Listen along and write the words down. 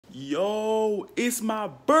Yo, it's my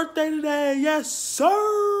birthday today. Yes, sir.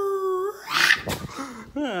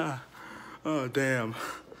 Oh, damn.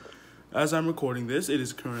 As I'm recording this, it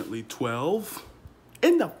is currently 12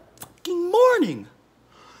 in the fucking morning.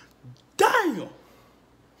 Damn.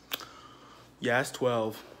 Yeah, it's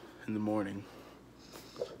 12 in the morning.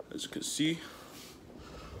 As you can see,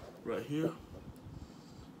 right here,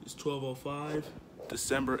 it's 12:05,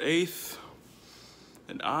 December 8th.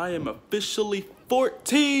 And I am officially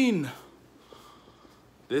 14.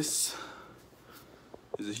 This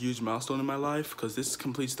is a huge milestone in my life because this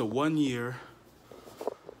completes the 1 year,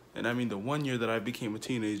 and I mean the 1 year that I became a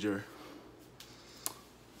teenager.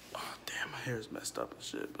 Oh, damn, my hair is messed up and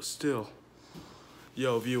shit, but still.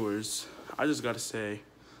 Yo, viewers, I just gotta say,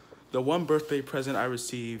 the one birthday present I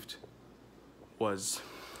received was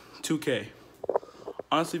 2K.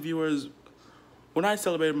 Honestly, viewers, when I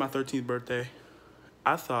celebrated my 13th birthday,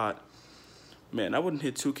 I thought, man, I wouldn't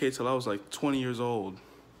hit 2K till I was like 20 years old.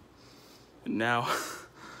 And now,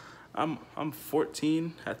 I'm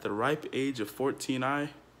 14, at the ripe age of 14. I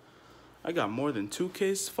got more than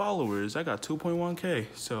 2K's followers. I got 2.1K.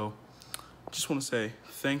 So, just want to say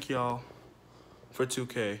thank y'all for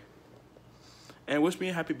 2K. And wish me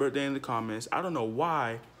a happy birthday in the comments. I don't know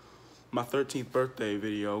why my 13th birthday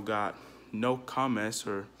video got no comments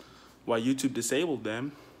or why YouTube disabled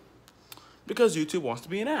them. Because YouTube wants to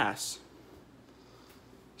be an ass.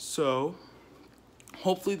 So,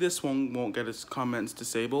 hopefully this one won't get its comments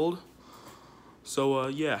disabled. So,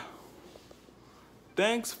 yeah.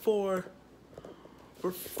 Thanks for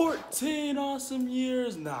 14 awesome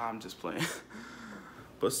years. Nah, I'm just playing.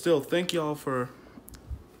 But still, thank y'all for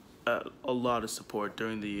a lot of support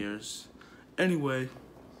during the years. Anyway,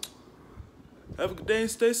 have a good day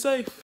and stay safe.